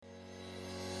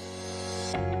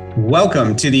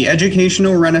Welcome to the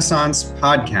Educational Renaissance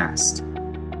Podcast,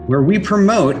 where we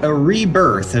promote a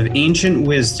rebirth of ancient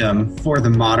wisdom for the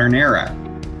modern era.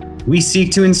 We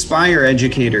seek to inspire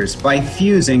educators by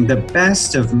fusing the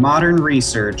best of modern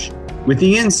research with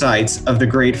the insights of the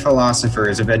great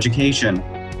philosophers of education.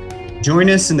 Join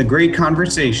us in the great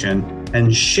conversation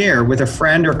and share with a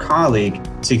friend or colleague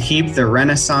to keep the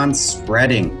Renaissance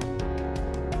spreading.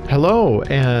 Hello,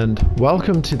 and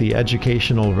welcome to the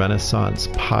Educational Renaissance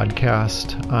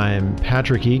Podcast. I'm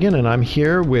Patrick Egan, and I'm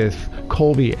here with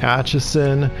Colby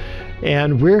Atchison,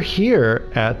 and we're here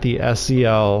at the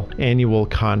SEL Annual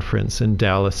Conference in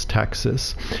Dallas,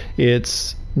 Texas.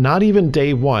 It's not even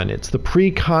day one, it's the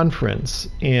pre-conference,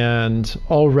 and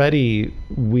already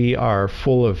we are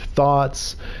full of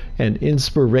thoughts and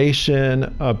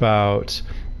inspiration about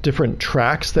different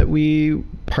tracks that we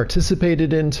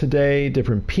participated in today,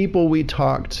 different people we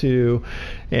talked to,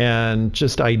 and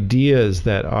just ideas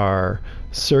that are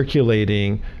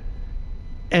circulating,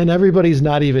 and everybody's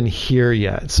not even here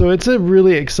yet. So it's a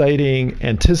really exciting,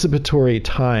 anticipatory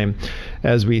time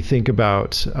as we think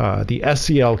about the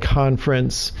SEL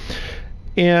conference.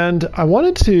 And I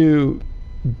wanted to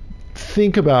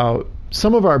think about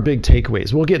some of our big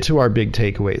takeaways. We'll get to our big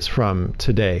takeaways from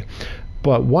today.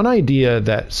 But one idea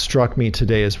that struck me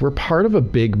today is we're part of a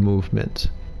big movement.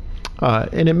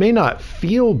 And it may not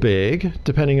feel big,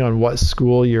 depending on what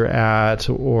school you're at,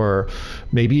 or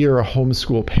maybe you're a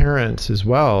homeschool parent as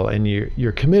well, and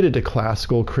you're committed to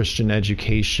classical Christian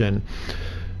education.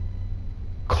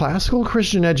 Classical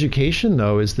Christian education,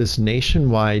 though, is this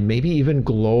nationwide, maybe even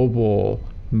global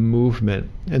movement.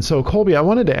 And so, Colby, I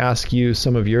wanted to ask you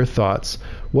some of your thoughts.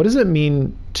 What does it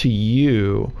mean to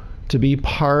you to be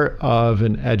part of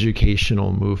an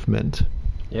educational movement?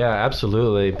 Yeah,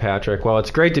 absolutely, Patrick. Well,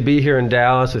 it's great to be here in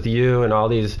Dallas with you and all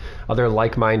these other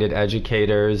like-minded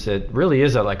educators. It really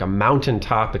is like a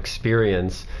mountaintop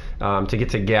experience to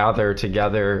get to gather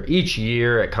together each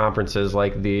year at conferences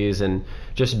like these and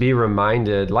just be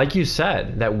reminded, like you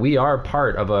said, that we are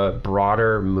part of a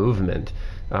broader movement.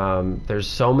 There's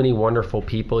so many wonderful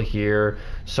people here,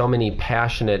 so many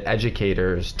passionate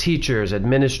educators, teachers,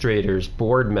 administrators,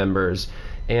 board members,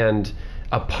 and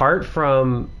apart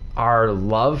from our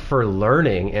love for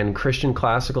learning and Christian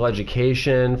classical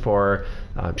education, for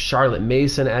Charlotte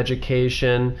Mason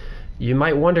education, you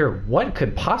might wonder what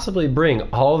could possibly bring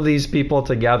all of these people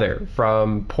together,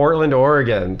 from Portland,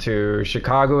 Oregon to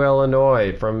Chicago,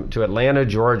 Illinois, to Atlanta,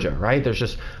 Georgia, right? There's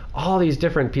just all these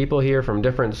different people here from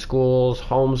different schools,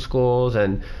 home schools,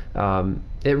 and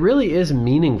it really is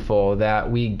meaningful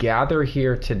that we gather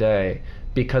here today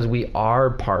because we are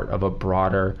part of a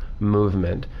broader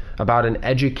movement about an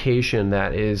education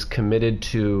that is committed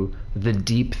to the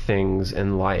deep things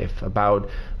in life, about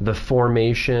the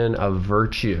formation of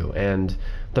virtue and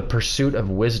the pursuit of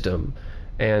wisdom,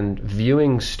 and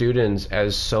viewing students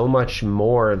as so much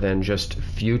more than just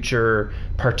future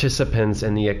participants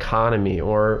in the economy,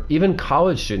 or even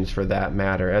college students for that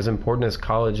matter, as important as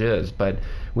college is. But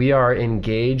we are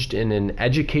engaged in an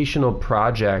educational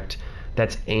project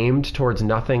that's aimed towards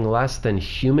nothing less than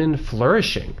human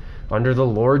flourishing under the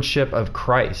lordship of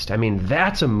Christ. I mean,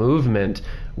 that's a movement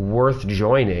worth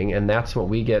joining, and that's what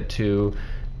we get to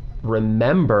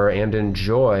remember and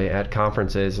enjoy at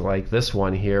conferences like this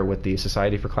one here with the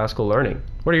Society for Classical Learning.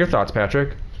 What are your thoughts,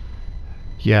 Patrick?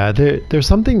 Yeah, there's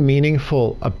something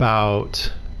meaningful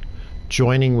about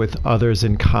joining with others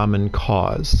in common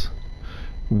cause,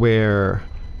 where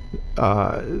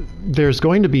there's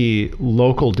going to be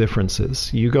local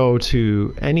differences. You go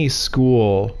to any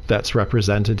school that's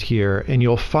represented here, and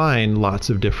you'll find lots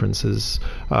of differences.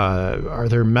 Are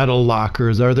there metal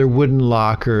lockers? Are there wooden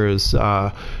lockers?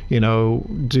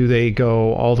 Do they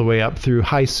go all the way up through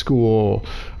high school?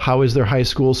 How is their high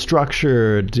school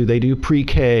structured? Do they do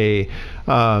pre-K?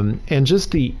 And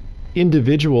just the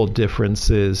individual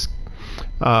differences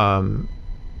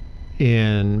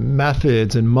in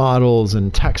methods and models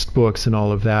and textbooks and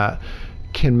all of that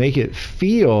can make it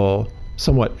feel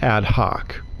somewhat ad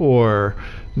hoc, or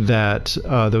that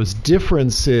those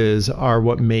differences are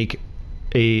what make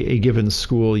a given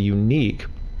school unique.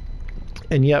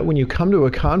 And yet when you come to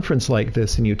a conference like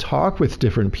this and you talk with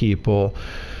different people,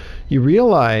 you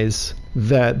realize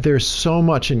that there's so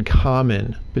much in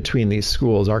common between these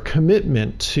schools. Our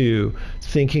commitment to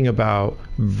thinking about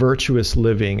virtuous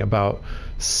living, about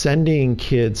sending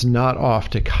kids not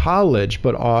off to college,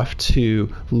 but off to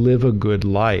live a good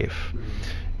life.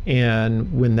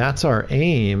 And when that's our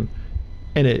aim,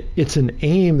 and it's an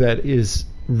aim that is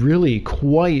really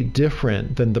quite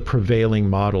different than the prevailing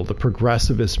model, the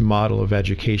progressivist model of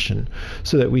education,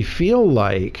 so that we feel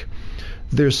like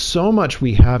there's so much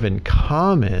we have in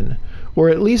common, or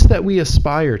at least that we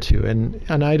aspire to.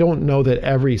 And I don't know that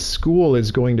every school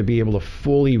is going to be able to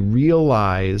fully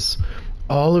realize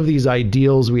all of these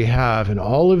ideals we have and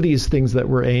all of these things that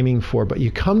we're aiming for. But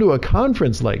you come to a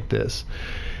conference like this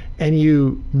and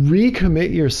you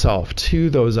recommit yourself to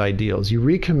those ideals. You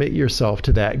recommit yourself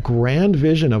to that grand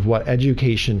vision of what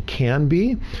education can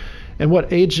be and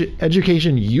what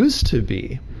education used to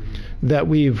be, that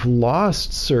we've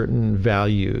lost certain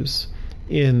values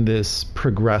in this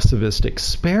progressivist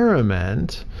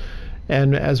experiment.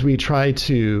 And as we try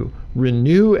to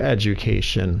renew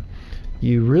education,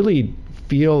 you really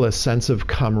feel a sense of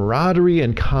camaraderie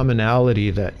and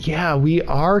commonality that, yeah, we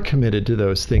are committed to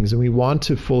those things and we want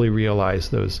to fully realize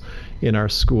those in our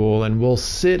school. And we'll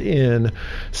sit in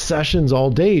sessions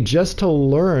all day just to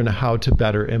learn how to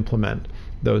better implement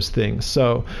those things.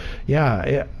 So,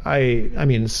 yeah, I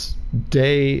mean, it's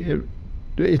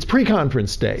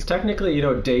pre-conference day. It's technically,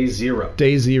 day zero.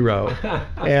 Day zero.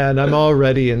 And I'm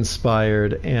already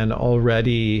inspired and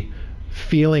already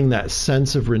feeling that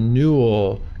sense of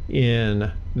renewal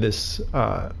in this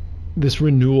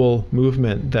renewal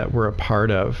movement that we're a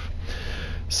part of.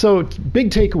 So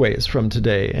big takeaways from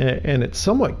today, and it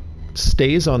somewhat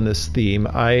stays on this theme.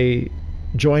 I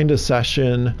joined a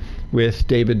session with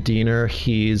David Diener.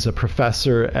 He's a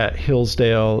professor at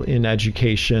Hillsdale in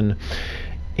education,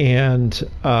 and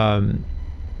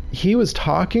he was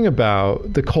talking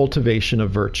about the cultivation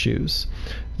of virtues,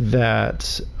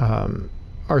 that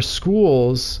our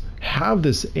schools have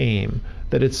this aim,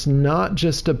 that it's not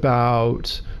just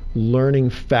about learning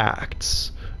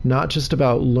facts, not just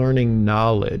about learning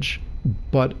knowledge,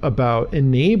 but about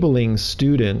enabling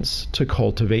students to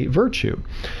cultivate virtue.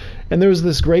 And there was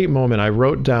this great moment. I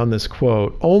wrote down this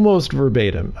quote almost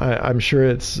verbatim. I'm sure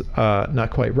it's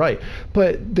not quite right,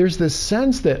 but there's this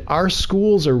sense that our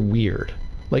schools are weird.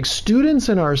 Like, students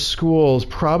in our schools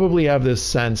probably have this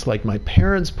sense, like, my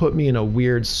parents put me in a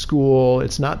weird school.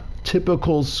 It's not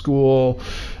typical school.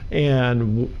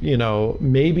 And,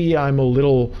 maybe I'm a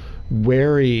little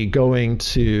wary going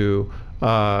to,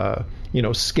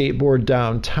 skateboard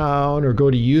downtown or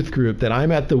go to youth group, that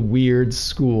I'm at the weird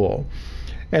school.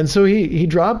 And so he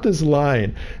dropped this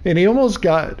line, and he almost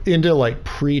got into like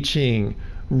preaching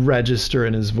register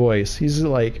in his voice. He's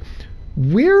like,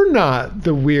 we're not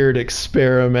the weird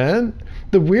experiment.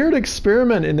 The weird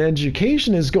experiment in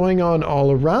education is going on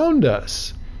all around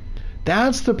us.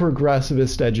 That's the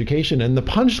progressivist education. And the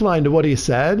punchline to what he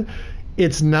said,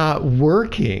 it's not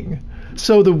working.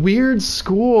 So the weird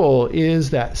school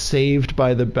is that Saved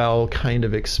by the Bell kind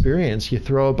of experience. You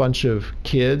throw a bunch of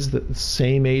kids the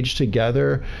same age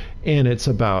together, and it's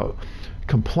about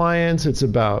compliance, it's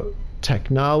about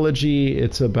technology,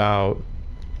 it's about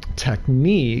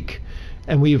technique,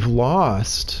 and we've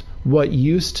lost what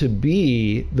used to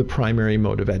be the primary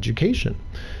mode of education.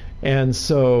 And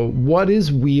so what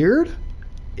is weird?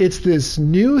 It's this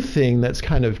new thing that's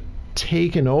kind of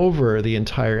taken over the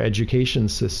entire education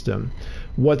system.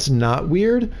 What's not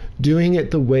weird? Doing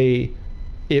it the way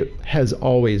it has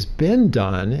always been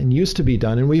done and used to be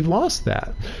done, and we've lost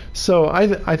that. So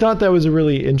I thought that was a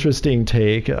really interesting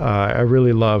take. I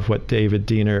really love what David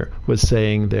Diener was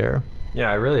saying there. Yeah,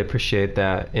 I really appreciate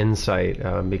that insight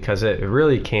because it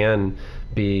really can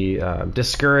be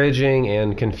discouraging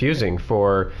and confusing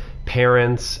for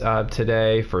parents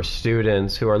today, for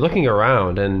students who are looking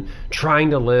around and trying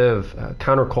to live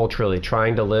counterculturally,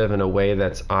 trying to live in a way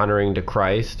that's honoring to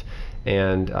Christ.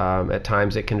 And at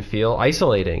times it can feel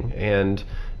isolating. And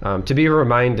to be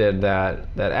reminded that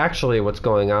actually what's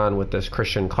going on with this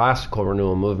Christian classical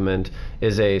renewal movement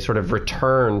is a sort of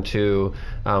return to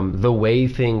the way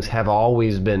things have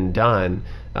always been done,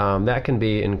 that can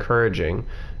be encouraging.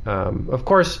 Of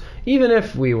course, even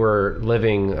if we were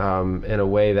living in a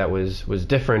way that was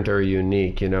different or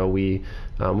unique,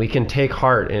 we can take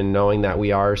heart in knowing that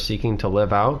we are seeking to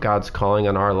live out God's calling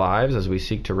on our lives as we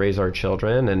seek to raise our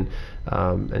children,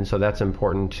 and so that's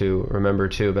important to remember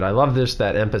too. But I love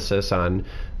that emphasis on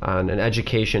an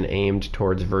education aimed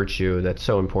towards virtue that's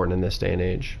so important in this day and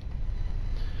age.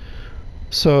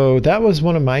 So that was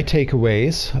one of my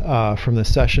takeaways from the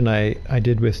session I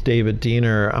did with David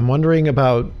Diener. I'm wondering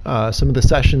about some of the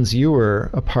sessions you were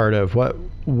a part of. What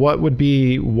would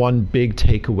be one big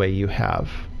takeaway you have?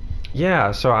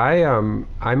 Yeah, so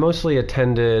I mostly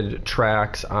attended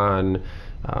tracks on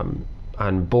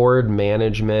board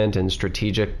management and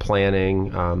strategic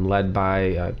planning, led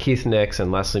by Keith Nix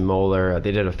and Leslie Moeller.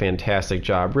 They did a fantastic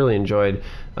job. Really enjoyed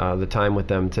the time with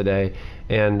them today.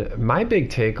 And my big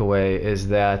takeaway is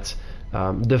that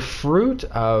the fruit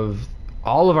of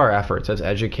all of our efforts as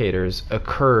educators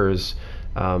occurs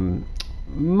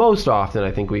most often,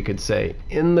 I think we could say,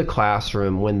 in the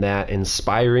classroom when that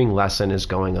inspiring lesson is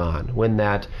going on, when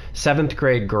that 7th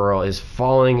grade girl is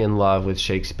falling in love with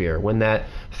Shakespeare, when that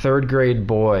 3rd grade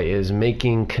boy is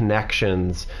making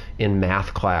connections in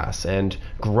math class and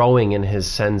growing in his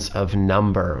sense of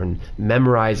number and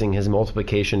memorizing his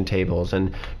multiplication tables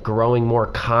and growing more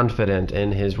confident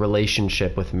in his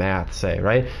relationship with math, say,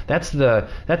 right? That's the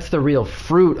real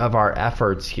fruit of our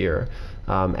efforts here.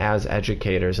 As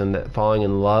educators, and that falling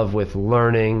in love with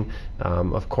learning,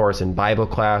 of course, in Bible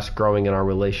class, growing in our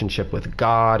relationship with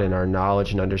God and our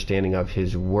knowledge and understanding of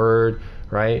His Word,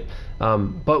 right?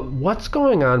 But what's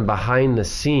going on behind the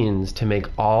scenes to make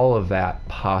all of that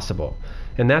possible?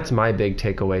 And that's my big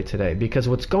takeaway today, because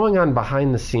what's going on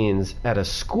behind the scenes at a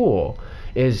school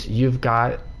is you've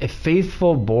got a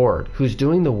faithful board who's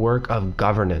doing the work of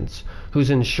governance, who's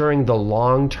ensuring the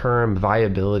long-term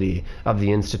viability of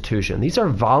the institution. These are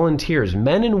volunteers,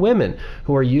 men and women,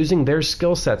 who are using their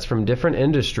skill sets from different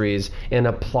industries and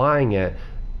applying it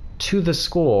to the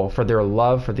school for their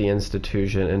love for the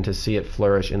institution and to see it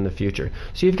flourish in the future.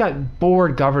 So you've got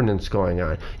board governance going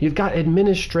on. You've got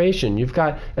administration. You've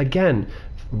got, again,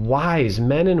 wise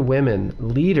men and women,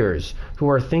 leaders who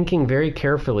are thinking very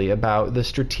carefully about the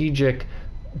strategic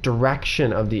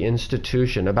direction of the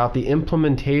institution, about the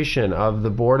implementation of the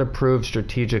board-approved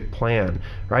strategic plan,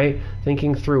 right?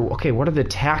 Thinking through, okay, what are the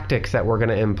tactics that we're going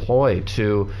to employ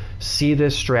to see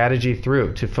this strategy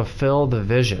through, to fulfill the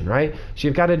vision, right? So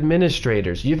you've got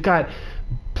administrators, you've got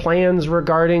plans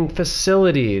regarding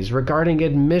facilities, regarding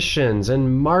admissions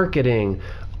and marketing.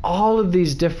 All of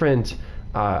these different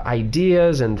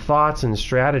ideas and thoughts and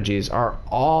strategies are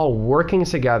all working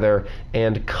together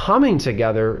and coming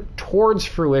together towards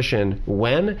fruition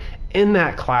when in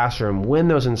that classroom, when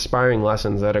those inspiring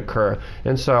lessons that occur.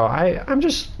 And so I'm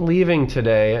just leaving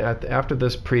today after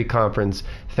this pre-conference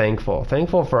thankful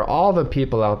for all the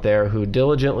people out there who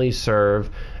diligently serve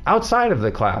outside of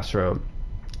the classroom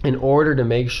in order to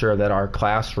make sure that our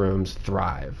classrooms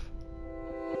thrive.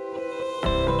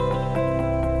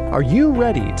 Are you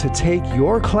ready to take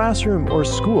your classroom or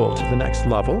school to the next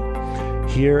level?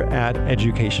 Here at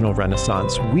Educational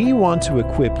Renaissance, we want to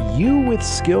equip you with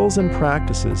skills and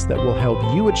practices that will help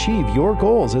you achieve your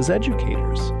goals as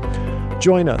educators.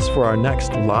 Join us for our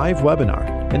next live webinar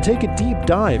and take a deep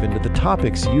dive into the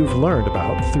topics you've learned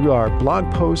about through our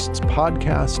blog posts,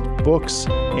 podcasts, books,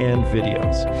 and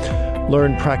videos.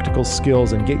 Learn practical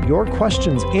skills and get your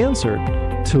questions answered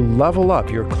to level up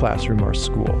your classroom or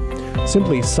school.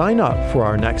 Simply sign up for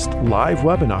our next live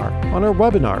webinar on our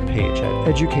webinar page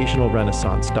at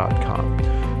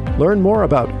educationalrenaissance.com. Learn more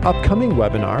about upcoming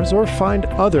webinars or find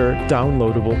other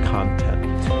downloadable content.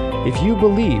 If you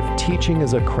believe teaching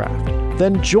is a craft,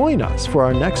 then join us for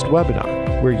our next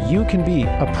webinar where you can be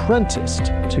apprenticed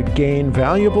to gain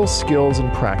valuable skills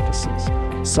and practices.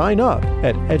 Sign up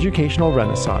at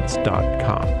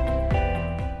educationalrenaissance.com.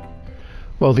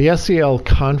 Well, the SEL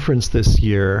conference this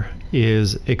year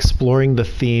is exploring the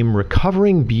theme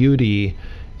Recovering Beauty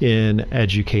in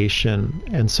Education.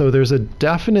 And so there's a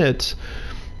definite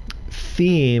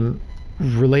theme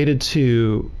related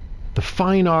to the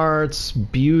fine arts,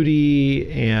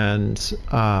 beauty, and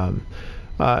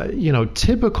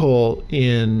typical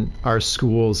in our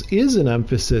schools is an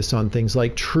emphasis on things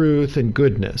like truth and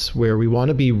goodness, where we want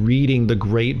to be reading the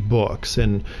great books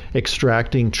and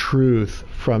extracting truth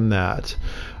from that,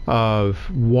 of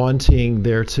wanting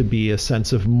there to be a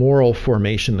sense of moral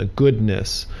formation, the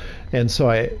goodness. And so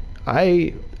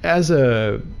I as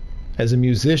a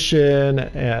musician,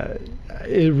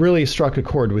 it really struck a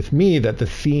chord with me that the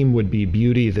theme would be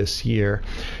beauty this year.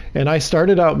 And I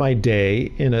started out my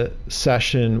day in a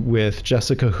session with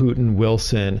Jessica Hooten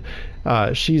Wilson.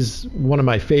 She's one of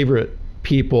my favorite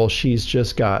people. She's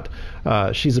just got,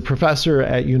 she's a professor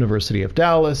at University of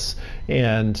Dallas,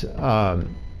 and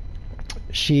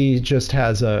she just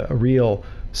has a real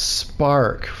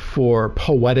spark for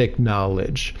poetic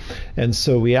knowledge. And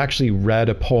so we actually read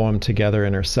a poem together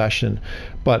in her session.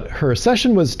 But her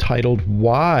session was titled,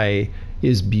 "Why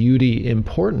is Beauty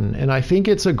Important?" And I think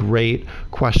it's a great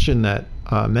question that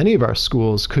many of our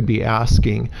schools could be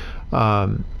asking.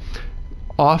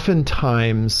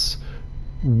 Oftentimes,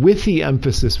 with the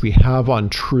emphasis we have on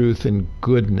truth and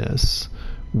goodness,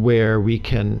 where we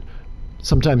can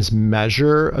sometimes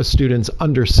measure a student's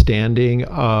understanding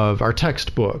of our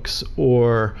textbooks,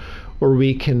 or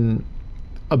we can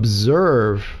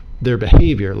observe their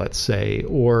behavior, let's say,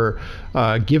 or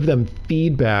give them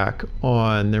feedback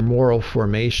on their moral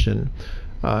formation.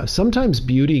 Sometimes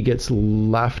beauty gets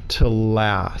left to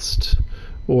last,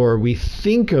 or we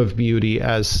think of beauty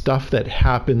as stuff that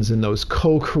happens in those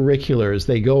co-curriculars.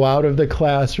 They go out of the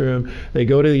classroom, they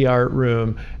go to the art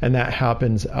room, and that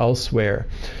happens elsewhere.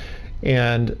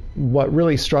 And what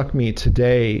really struck me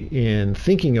today in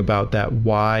thinking about that,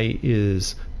 why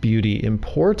is beauty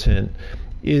important,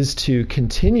 is to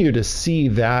continue to see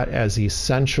that as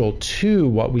essential to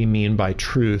what we mean by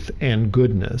truth and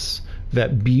goodness.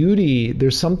 That beauty,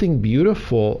 there's something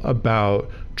beautiful about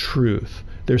truth.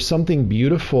 There's something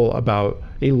beautiful about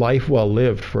a life well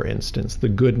lived, for instance, the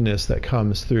goodness that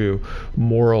comes through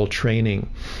moral training.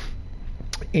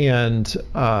 And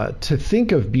to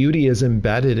think of beauty as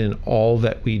embedded in all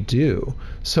that we do.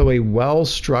 So a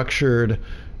well-structured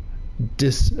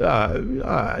discussion,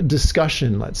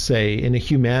 let's say, in a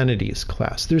humanities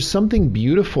class, there's something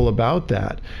beautiful about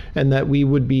that, and that we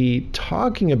would be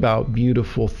talking about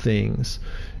beautiful things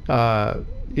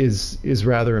is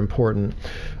rather important.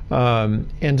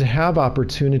 And to have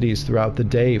opportunities throughout the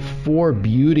day for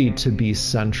beauty to be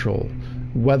central,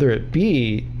 whether it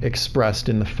be expressed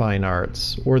in the fine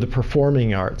arts or the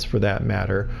performing arts for that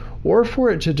matter, or for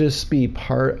it to just be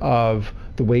part of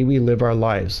the way we live our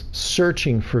lives,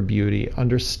 searching for beauty,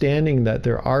 understanding that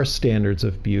there are standards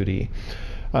of beauty.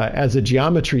 As a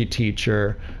geometry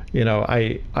teacher,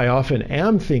 I often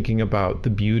am thinking about the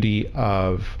beauty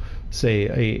of,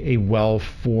 say, a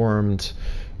well-formed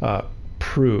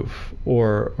proof,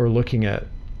 or looking at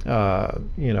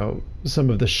some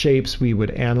of the shapes we would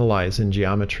analyze in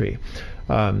geometry.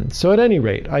 So at any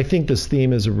rate, I think this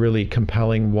theme is a really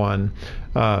compelling one.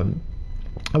 I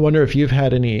wonder if you've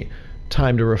had any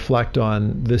time to reflect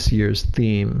on this year's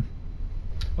theme.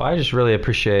 Well, I just really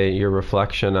appreciate your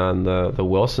reflection on the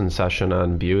Wilson session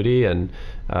on beauty, and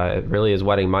it really is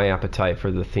whetting my appetite for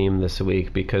the theme this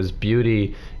week, because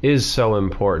beauty is so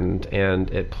important and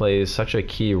it plays such a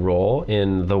key role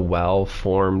in the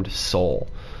well-formed soul.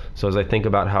 So as I think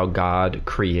about how God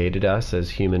created us as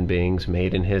human beings,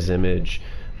 made in His image,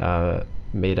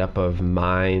 made up of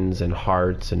minds and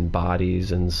hearts and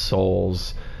bodies and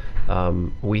souls,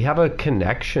 we have a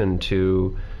connection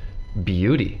to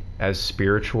beauty as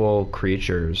spiritual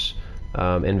creatures,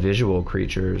 and visual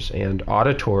creatures and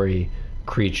auditory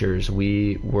creatures.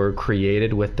 We were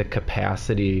created with the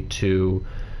capacity to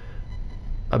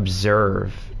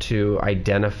observe, to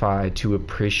identify, to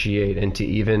appreciate, and to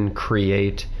even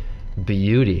create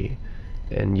beauty.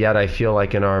 And yet I feel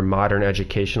like in our modern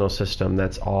educational system,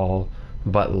 that's all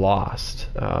but lost.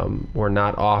 We're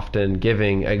not often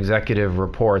giving executive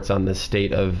reports on the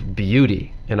state of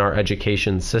beauty in our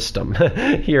education system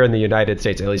here in the United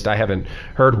States. At least I haven't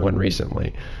heard one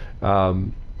recently.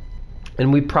 And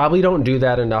we probably don't do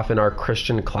that enough in our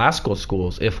Christian classical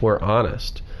schools, if we're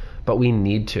honest. But we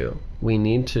need to. We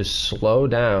need to slow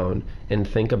down and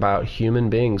think about human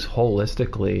beings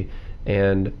holistically,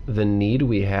 and the need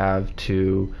we have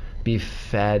to be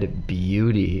fed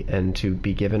beauty and to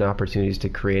be given opportunities to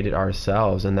create it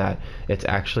ourselves, and that it's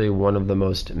actually one of the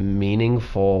most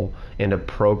meaningful and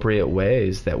appropriate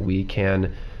ways that we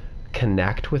can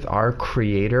connect with our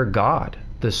Creator God,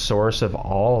 the source of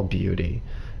all beauty.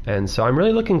 And so I'm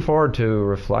really looking forward to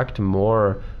reflect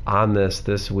more on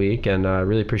this week, and I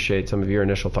really appreciate some of your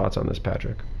initial thoughts on this,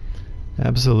 Patrick.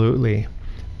 Absolutely.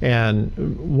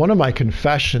 And one of my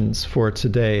confessions for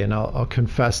today, and I'll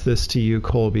confess this to you,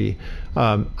 Colby,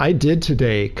 I did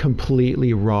today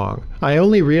completely wrong. I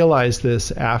only realized this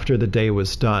after the day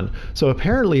was done. So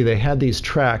apparently they had these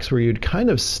tracks where you'd kind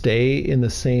of stay in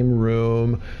the same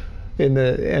room,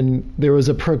 and there was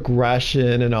a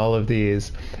progression in all of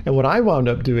these. And what I wound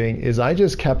up doing is I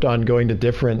just kept on going to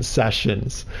different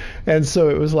sessions. And so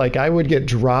it was like I would get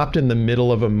dropped in the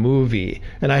middle of a movie,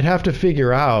 and I'd have to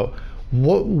figure out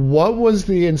what was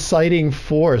the inciting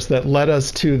force that led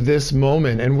us to this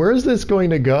moment, and where is this going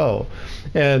to go?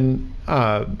 And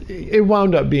it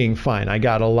wound up being fine. I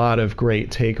got a lot of great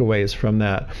takeaways from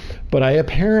that, but I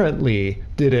apparently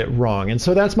did it wrong. And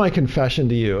so that's my confession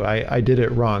to you. I did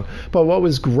it wrong. But what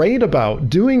was great about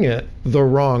doing it the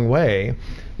wrong way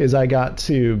is I got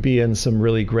to be in some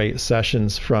really great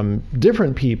sessions from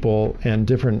different people and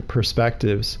different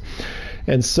perspectives.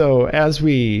 And so as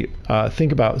we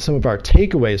think about some of our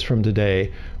takeaways from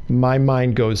today, my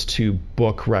mind goes to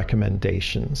book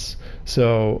recommendations.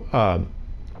 So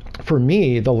for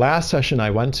me, the last session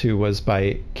I went to was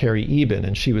by Carrie Eben,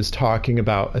 and she was talking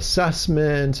about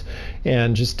assessment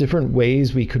and just different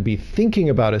ways we could be thinking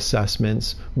about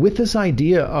assessments with this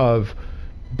idea of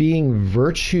being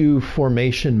virtue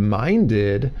formation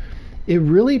minded. It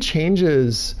really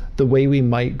changes the way we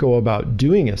might go about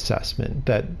doing assessment,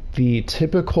 that the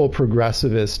typical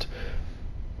progressivist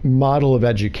model of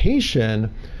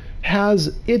education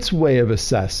has its way of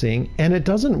assessing, and it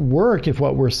doesn't work if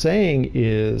what we're saying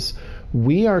is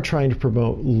we are trying to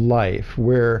promote life,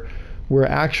 where we're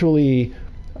actually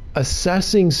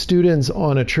assessing students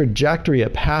on a trajectory, a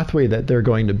pathway that they're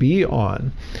going to be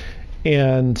on.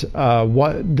 And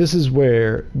this is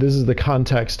the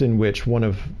context in which one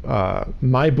of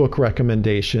my book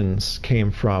recommendations came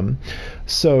from.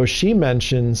 So she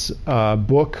mentions a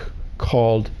book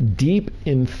called Deep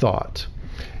in Thought,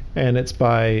 and it's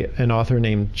by an author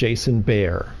named Jason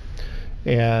Baer.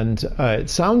 And it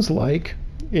sounds like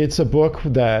it's a book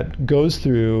that goes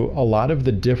through a lot of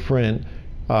the different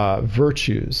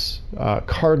virtues,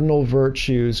 cardinal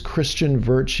virtues, Christian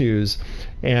virtues,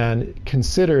 and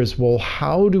considers, well,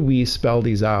 how do we spell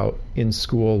these out in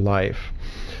school life?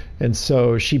 And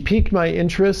so she piqued my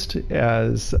interest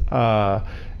as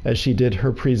she did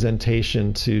her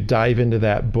presentation to dive into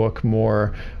that book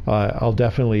more. I'll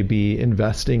definitely be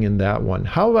investing in that one.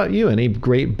 How about you? Any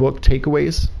great book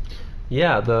takeaways?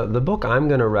 Yeah, the book I'm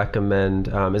going to recommend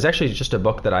is actually just a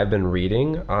book that I've been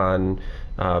reading on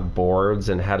boards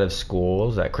and head of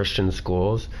schools at Christian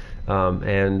schools.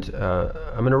 And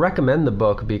I'm going to recommend the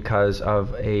book because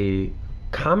of a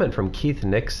comment from Keith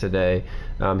Nix today.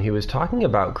 He was talking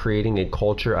about creating a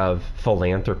culture of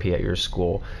philanthropy at your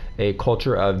school, a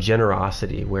culture of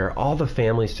generosity where all the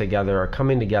families together are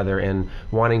coming together and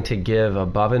wanting to give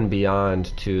above and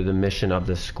beyond to the mission of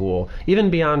the school, even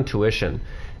beyond tuition.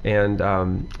 And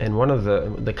one of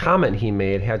the comment he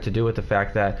made had to do with the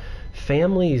fact that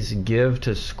families give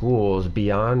to schools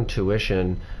beyond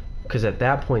tuition because at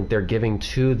that point they're giving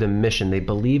to the mission. They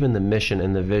believe in the mission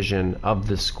and the vision of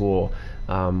the school,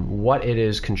 what it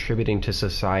is contributing to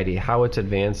society, how it's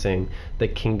advancing the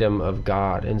kingdom of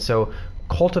God. And so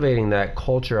cultivating that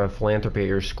culture of philanthropy at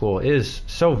your school is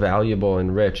so valuable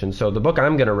and rich. And so the book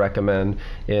I'm going to recommend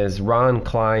is Ron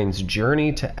Klein's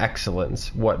Journey to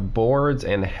Excellence, What Boards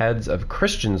and Heads of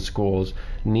Christian Schools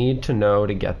Need to Know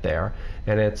to Get There.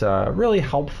 And it's a really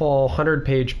helpful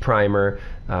 100-page primer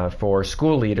for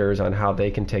school leaders on how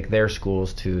they can take their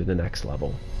schools to the next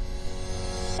level.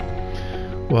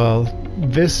 Well,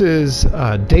 this is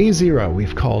day zero,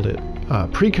 we've called it.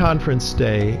 Pre-conference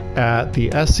day at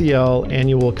the SEL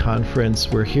annual conference.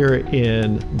 We're here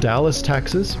in Dallas,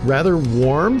 Texas, rather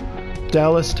warm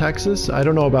Dallas, Texas. I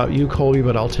don't know about you, Colby,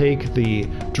 but I'll take the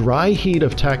dry heat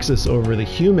of Texas over the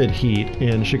humid heat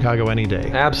in Chicago any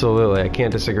day. Absolutely. I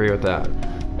can't disagree with that.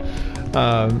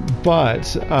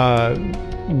 But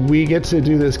we get to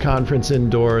do this conference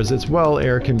indoors. It's well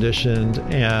air conditioned,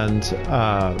 and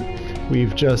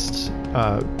we've just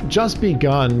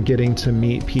begun getting to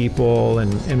meet people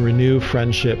and renew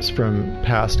friendships from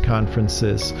past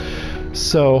conferences.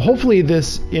 So hopefully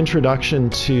this introduction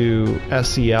to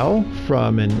SEL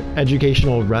from an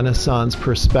educational renaissance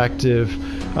perspective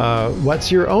whets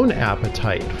your own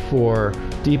appetite for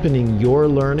deepening your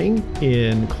learning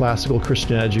in classical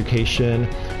Christian education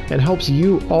and helps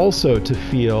you also to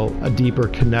feel a deeper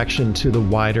connection to the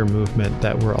wider movement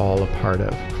that we're all a part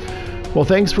of. Well,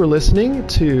 thanks for listening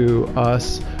to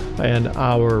us and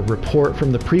our report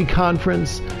from the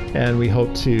pre-conference, and we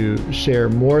hope to share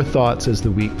more thoughts as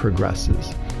the week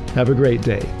progresses. Have a great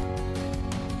day.